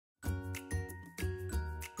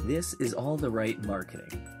This is All the Right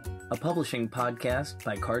Marketing, a publishing podcast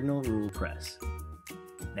by Cardinal Rule Press.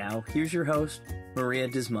 Now, here's your host, Maria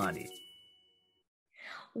Dismondy.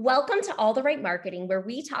 Welcome to All the Right Marketing, where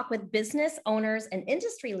we talk with business owners and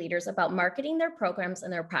industry leaders about marketing their programs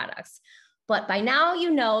and their products. But by now, you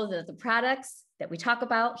know that the products that we talk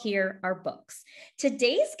about here are books.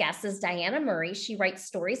 Today's guest is Diana Murray. She writes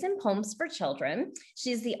stories and poems for children.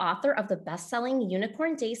 She's the author of the best-selling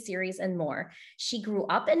Unicorn Day series and more. She grew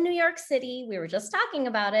up in New York City. We were just talking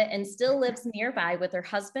about it, and still lives nearby with her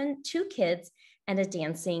husband, 2 kids, and a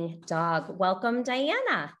dancing dog. Welcome,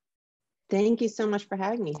 Diana. Thank you so much for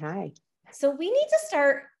having me. Hi. So we need to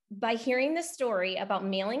start by hearing the story about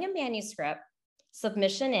mailing a manuscript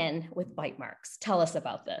submission in with bite marks. Tell us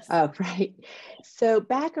about this. Oh, right. So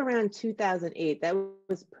back around 2008, that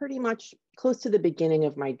was pretty much close to the beginning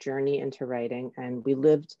of my journey into writing. And we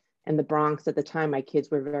lived in the Bronx at the time. My kids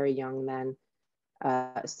were very young then.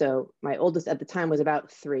 So my oldest at the time was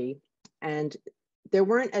about 3. And there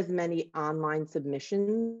weren't as many online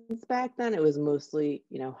submissions back then. It was mostly,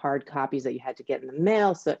 hard copies that you had to get in the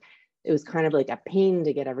mail. So it was kind of like a pain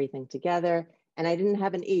to get everything together. And I didn't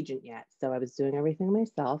have an agent yet. So I was doing everything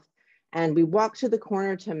myself. And we walked to the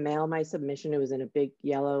corner to mail my submission. It was in a big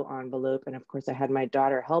yellow envelope. And of course, I had my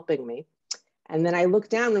daughter helping me. And then I look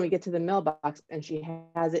down when we get to the mailbox and she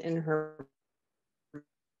has it in her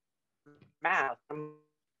mouth.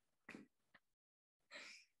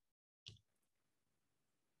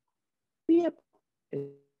 It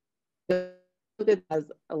has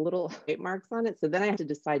a little bite marks on it. So then I had to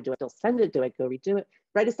decide, do I still send it? Do I go redo it?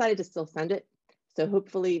 But I decided to still send it. So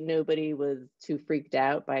hopefully nobody was too freaked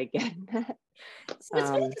out by getting that. So it's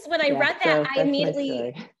funny because when I read that, so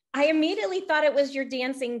I immediately thought it was your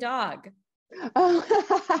dancing dog.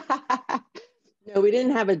 Oh, no, we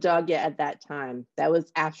didn't have a dog yet at that time. That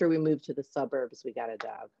was after we moved to the suburbs, we got a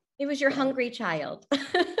dog. It was your hungry child.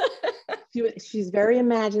 She's very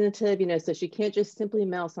imaginative, so she can't just simply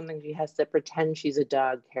mail something. She has to pretend she's a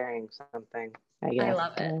dog carrying something. I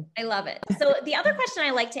love it. I love it. So the other question I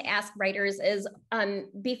like to ask writers is,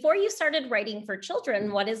 before you started writing for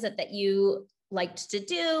children, what is it that you liked to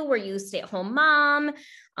do? Were you a stay-at-home mom?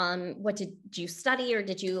 What did you study or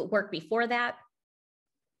did you work before that?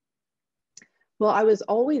 Well, I was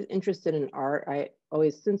always interested in art.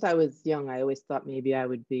 Since I was young, I always thought maybe I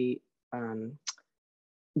would be,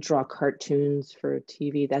 draw cartoons for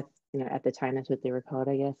TV. That's, at the time, that's what they were called,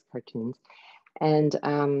 I guess, cartoons.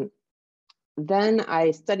 And then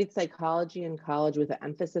I studied psychology in college with an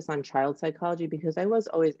emphasis on child psychology because I was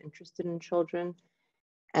always interested in children.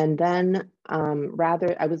 And then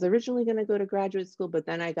I was originally going to go to graduate school, but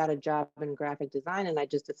then I got a job in graphic design and I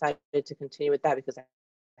just decided to continue with that because I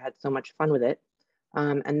had so much fun with it.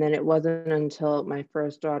 And then it wasn't until my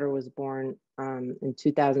first daughter was born in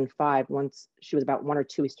 2005, once she was about 1 or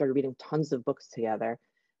 2, we started reading tons of books together.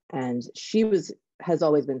 And she has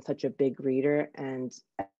always been such a big reader, and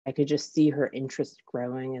I could just see her interest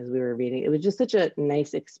growing as we were reading. It was just such a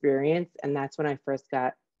nice experience. And that's when I first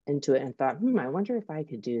got into it and thought, I wonder if I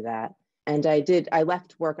could do that. And I did. I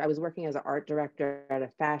left work. I was working as an art director at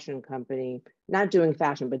a fashion company, not doing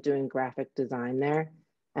fashion, but doing graphic design there.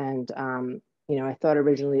 And I thought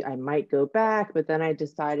originally I might go back, but then I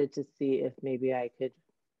decided to see if maybe I could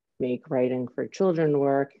make writing for children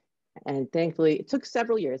work. And thankfully, it took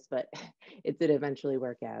several years, but it did eventually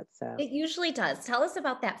work out. So it usually does. Tell us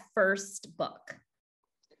about that first book.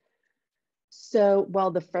 So,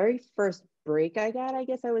 well, the very first break I got, I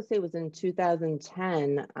guess I would say, was in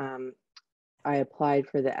 2010. I applied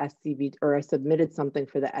for the SCB, or I submitted something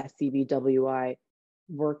for the SCBWI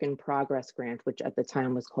Work in Progress grant, which at the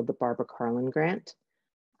time was called the Barbara Carlin grant.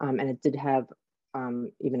 And it did have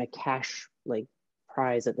even a cash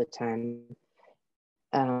prize at the time.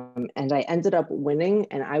 And I ended up winning,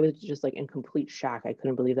 and I was just in complete shock. I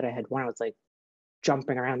couldn't believe that I had won. I was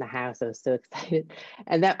jumping around the house. I was so excited.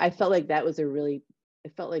 And I felt like that was it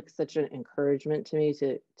felt like such an encouragement to me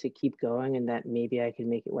to keep going, and that maybe I could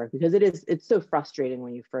make it work, because it's so frustrating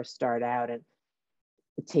when you first start out and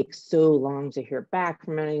it takes so long to hear back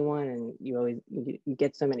from anyone, and you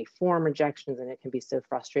get so many form rejections, and it can be so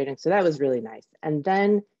frustrating. So that was really nice. And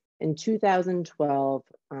then in 2012,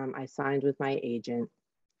 I signed with my agent,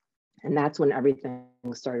 and that's when everything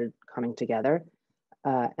started coming together.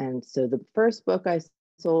 And so the first book I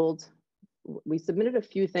sold, we submitted a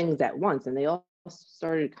few things at once, and they all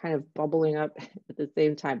started kind of bubbling up at the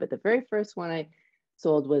same time. But the very first one I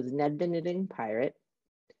sold was Ned the Knitting Pirate.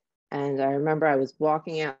 And I remember I was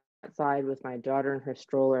walking outside with my daughter in her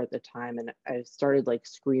stroller at the time, and I started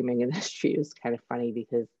screaming in the street. It was kind of funny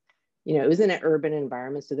because it was in an urban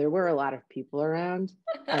environment, so there were a lot of people around.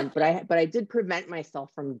 But I did prevent myself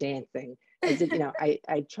from dancing. I did,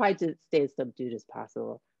 I tried to stay as subdued as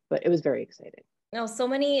possible, but it was very exciting. No, so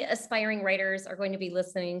many aspiring writers are going to be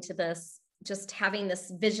listening to this, just having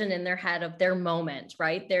this vision in their head of their moment,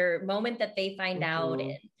 right? Their moment that they find out.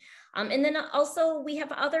 And then also we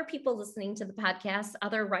have other people listening to the podcast,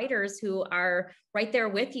 other writers who are right there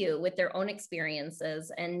with you with their own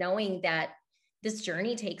experiences, and knowing that this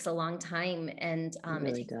journey takes a long time, and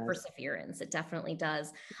it takes perseverance. It definitely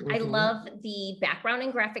does. I love the background in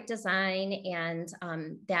graphic design, and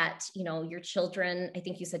that, your children, I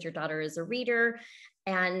think you said your daughter is a reader,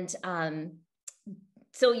 and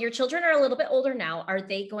so your children are a little bit older now. Are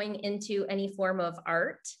they going into any form of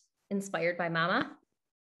art inspired by mama?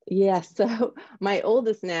 Yeah, so my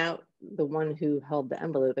oldest now, the one who held the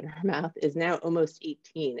envelope in her mouth, is now almost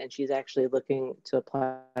 18, and she's actually looking to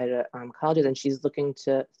apply to colleges, and she's looking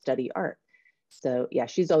to study art. So yeah,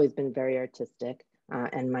 she's always been very artistic.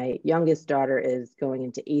 And my youngest daughter is going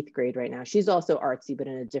into 8th grade right now. She's also artsy, but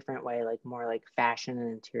in a different way, like more like fashion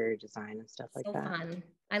and interior design and stuff like that. Fun.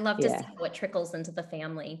 I love to see what trickles into the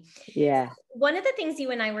family. Yeah. One of the things you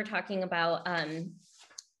and I were talking about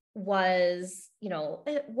was,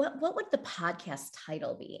 what would the podcast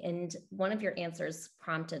title be? And one of your answers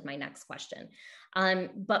prompted my next question.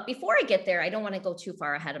 But before I get there, I don't want to go too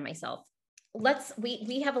far ahead of myself.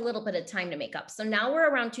 We have a little bit of time to make up. So now we're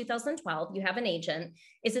around 2012. You have an agent.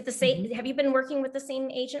 Is it the same? Have you been working with the same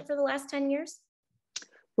agent for the last 10 years?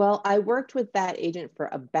 Well, I worked with that agent for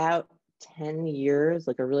about 10 years,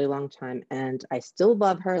 like a really long time. And I still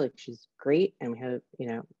love her. Like, she's great. And we have,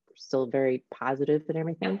 still very positive and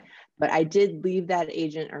everything. But I did leave that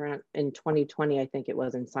agent around in 2020, I think it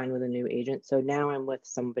was, and signed with a new agent. So now I'm with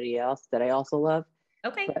somebody else that I also love.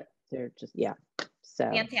 Okay. But they're just,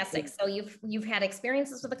 So fantastic. So you've had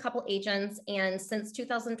experiences with a couple agents, and since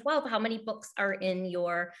 2012, how many books are in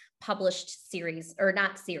your published series, or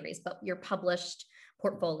not series, but your published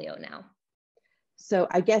portfolio now? So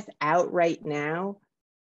I guess out right now,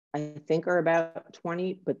 I think are about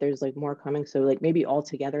 20, but there's like more coming. So like maybe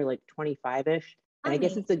altogether like 25-ish. And I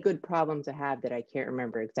guess it's a good problem to have that I can't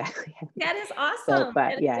remember exactly. That is awesome. So,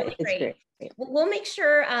 but is yeah, really it's great. We'll make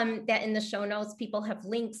sure that in the show notes, people have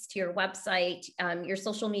links to your website, your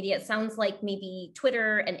social media. It sounds like maybe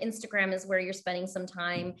Twitter and Instagram is where you're spending some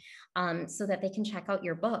time, so that they can check out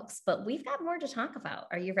your books. But we've got more to talk about.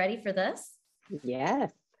 Are you ready for this?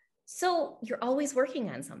 Yes. So you're always working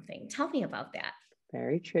on something. Tell me about that.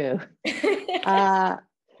 Very true.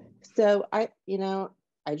 So I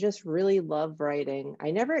just really love writing.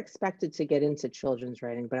 I never expected to get into children's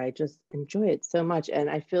writing, but I just enjoy it so much. And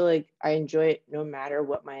I feel like I enjoy it no matter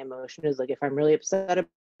what my emotion is. Like if I'm really upset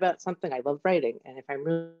about something, I love writing. And if I'm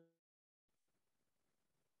really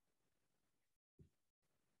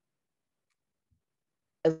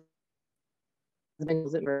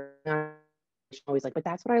always like, but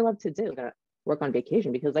that's what I love to do. I'm gonna work on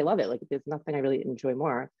vacation because I love it. Like there's nothing I really enjoy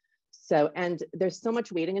more. So, and there's so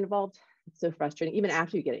much waiting involved. It's so frustrating. Even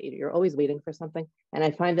after you get it, you're always waiting for something. And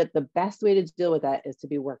I find that the best way to deal with that is to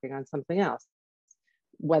be working on something else,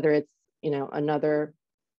 whether it's, another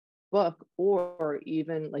book, or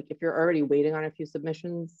even like if you're already waiting on a few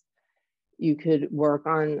submissions, you could work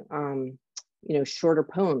on, shorter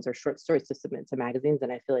poems or short stories to submit to magazines.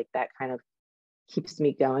 And I feel like that kind of keeps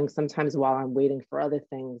me going sometimes while I'm waiting for other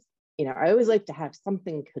things. I always like to have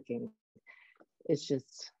something cooking. It's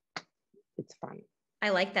fun. I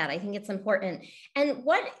like that. I think it's important. And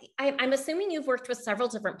I'm assuming you've worked with several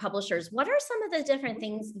different publishers. What are some of the different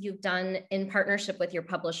things you've done in partnership with your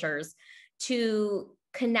publishers to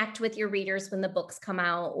connect with your readers when the books come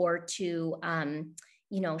out, or to,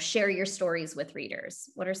 share your stories with readers?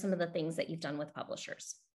 What are some of the things that you've done with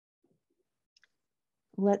publishers?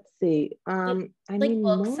 Let's see. Book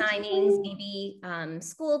signings, maybe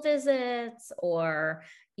school visits, or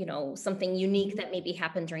something unique that maybe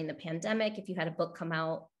happened during the pandemic, if you had a book come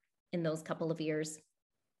out in those couple of years.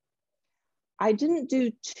 I didn't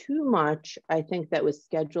do too much. I think that was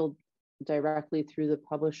scheduled directly through the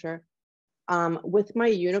publisher. With my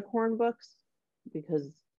unicorn books, because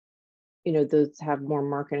those have more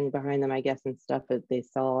marketing behind them, I guess, and stuff, that they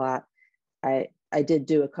sell a lot. I did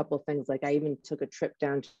do a couple of things. Like I even took a trip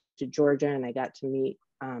down to Georgia, and I got to meet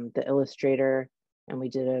the illustrator, and we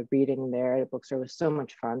did a reading there at a bookstore. It was so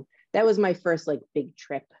much fun. That was my first like big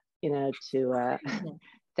trip, to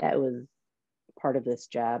that was part of this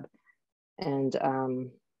job. And I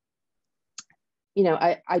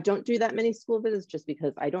don't do that many school visits just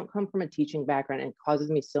because I don't come from a teaching background, and it causes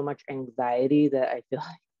me so much anxiety that I feel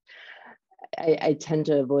like I tend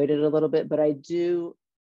to avoid it a little bit. But I do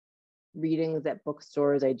readings at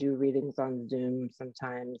bookstores. I do readings on Zoom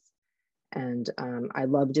sometimes. And I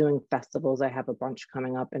love doing festivals. I have a bunch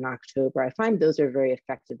coming up in October. I find those are very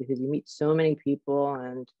effective because you meet so many people,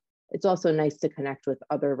 and it's also nice to connect with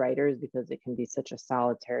other writers because it can be such a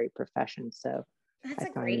solitary profession. So That's I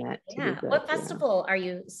a find great, that to yeah. be good. What festival are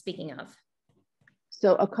you speaking of?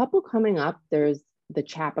 So a couple coming up, there's the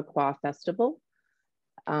Chappaqua Festival,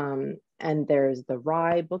 and there's the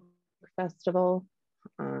Rye Book Festival,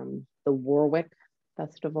 the Warwick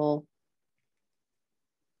Festival,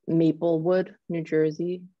 Maplewood, New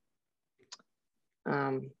Jersey.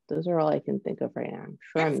 Those are all I can think of right now. I'm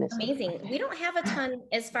sure I'm missing. Amazing. We don't have a ton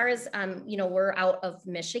as far as, we're out of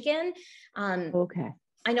Michigan. Okay.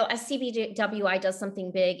 I know SCBWI does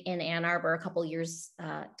something big in Ann Arbor a couple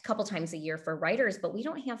times a year for writers, but we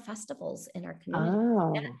don't have festivals in our community.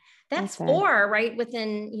 Oh, that's okay. 4 right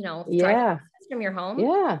within, yeah, from your home.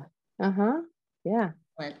 Yeah. Yeah.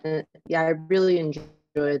 Yeah, I really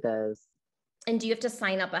enjoy those. And do you have to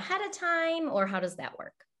sign up ahead of time, or how does that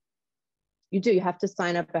work? You do. You have to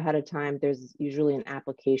sign up ahead of time. There's usually an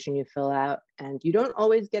application you fill out, and you don't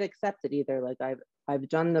always get accepted either. Like I've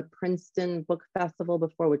done the Princeton Book Festival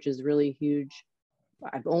before, which is really huge.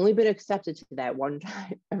 I've only been accepted to that one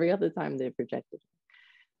time. Every other time they've rejected me.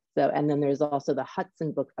 So, and then there's also the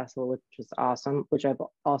Hudson Book Festival, which is awesome, which I've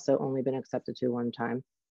also only been accepted to one time.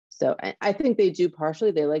 So I think they do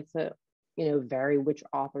partially. They like to, vary which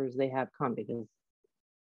authors they have come because,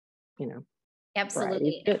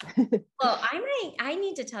 Absolutely. Well, I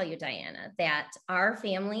need to tell you, Diana, that our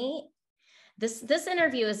family, this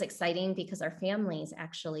interview is exciting because our family is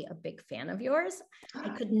actually a big fan of yours.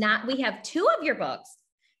 We have 2 of your books,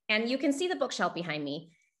 and you can see the bookshelf behind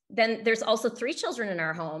me. Then there's also 3 children in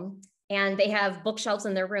our home, and they have bookshelves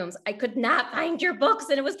in their rooms. I could not find your books,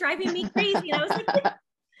 and it was driving me crazy. And I was like,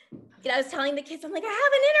 I was telling the kids, I'm like, I have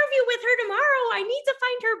an interview with her tomorrow. I need to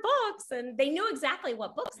find her books. And they knew exactly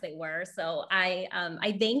what books they were. So I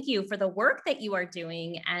thank you for the work that you are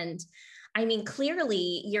doing. And I mean,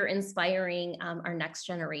 clearly you're inspiring our next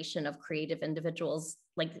generation of creative individuals,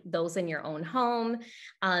 like those in your own home.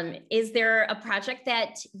 Is there a project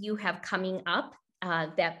that you have coming up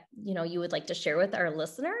that, you would like to share with our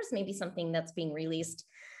listeners? Maybe something that's being released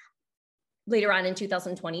later on in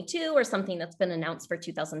 2022 or something that's been announced for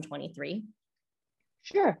 2023?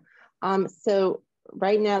 Sure. So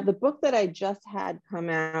right now, the book that I just had come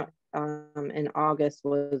out in August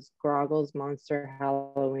was Groggles Monster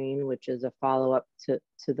Halloween, which is a follow-up to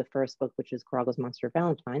the first book, which is Groggles Monster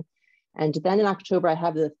Valentine. And then in October, I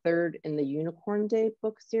have the 3rd in the Unicorn Day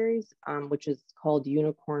book series, which is called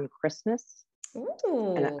Unicorn Christmas.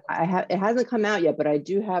 Ooh. And it hasn't come out yet, but I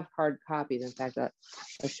do have hard copies. In fact,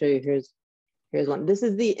 I'll show you. Here's one. This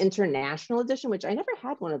is the international edition, which I never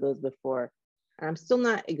had one of those before. And I'm still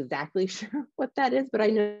not exactly sure what that is, but I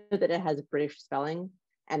know that it has British spelling,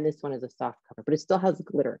 and this one is a soft cover, but it still has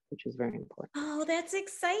glitter, which is very important. Oh, that's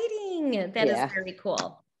exciting. That is very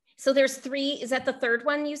cool. So there's 3, is that the 3rd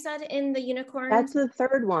one you said in the unicorn? That's the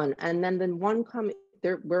 3rd one. And then the one coming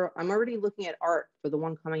there, I'm already looking at art for the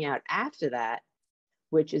one coming out after that,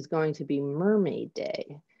 which is going to be Mermaid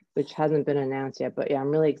Day, which hasn't been announced yet, but yeah,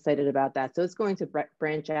 I'm really excited about that. So it's going to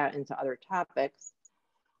branch out into other topics.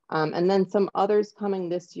 And then some others coming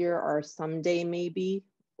this year are Someday Maybe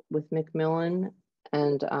with Macmillan,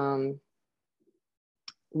 and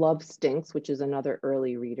Love Stinks, which is another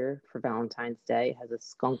early reader for Valentine's Day. It has a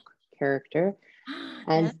skunk character.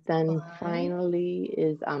 And then finally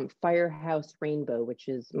is Firehouse Rainbow, which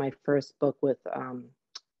is my first book with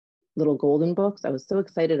Little Golden Books. I was so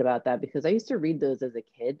excited about that because I used to read those as a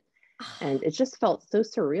kid, and it just felt so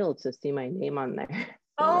surreal to see my name on there.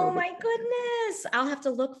 Oh my goodness. I'll have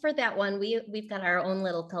to look for that one. We've got our own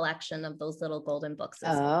little collection of those little golden books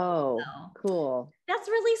as well. So Cool. That's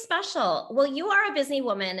really special. Well, you are a busy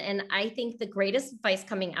woman, and I think the greatest advice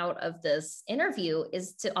coming out of this interview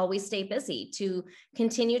is to always stay busy, to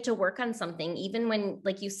continue to work on something, even when,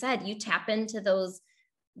 like you said, you tap into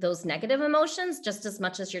those negative emotions just as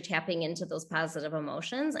much as you're tapping into those positive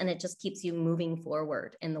emotions, and it just keeps you moving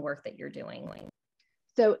forward in the work that you're doing.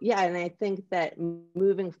 So yeah, and I think that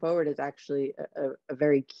moving forward is actually a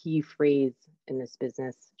very key phrase in this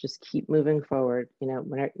business. Just keep moving forward.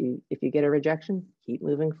 If you get a rejection, keep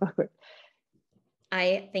moving forward.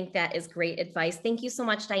 I think that is great advice. Thank you so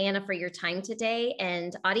much, Diana, for your time today.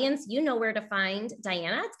 And audience, you know where to find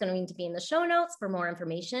Diana. It's going to be in the show notes for more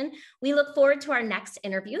information. We look forward to our next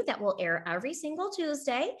interview that will air every single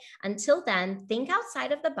Tuesday. Until then, think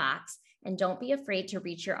outside of the box and don't be afraid to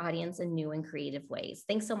reach your audience in new and creative ways.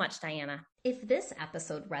 Thanks so much, Diana. If this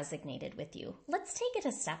episode resonated with you, let's take it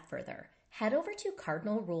a step further. Head over to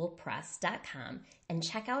cardinalrulepress.com and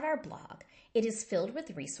check out our blog. It is filled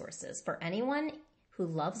with resources for anyone who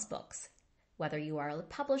loves books, whether you are a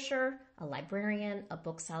publisher, a librarian, a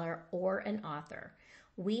bookseller, or an author.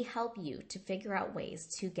 We help you to figure out ways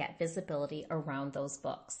to get visibility around those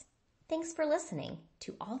books. Thanks for listening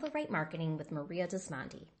to All the Right Marketing with Maria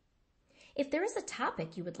Dismondy. If there is a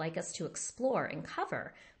topic you would like us to explore and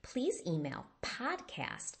cover, please email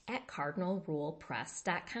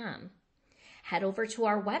podcast@cardinalrulepress.com. Head over to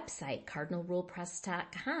our website,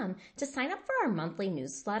 cardinalrulepress.com, to sign up for our monthly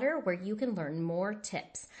newsletter where you can learn more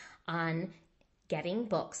tips on getting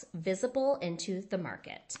books visible into the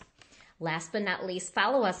market. Last but not least,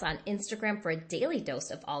 follow us on Instagram for a daily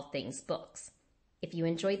dose of all things books. If you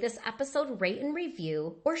enjoyed this episode, rate and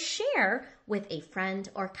review or share with a friend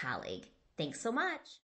or colleague. Thanks so much.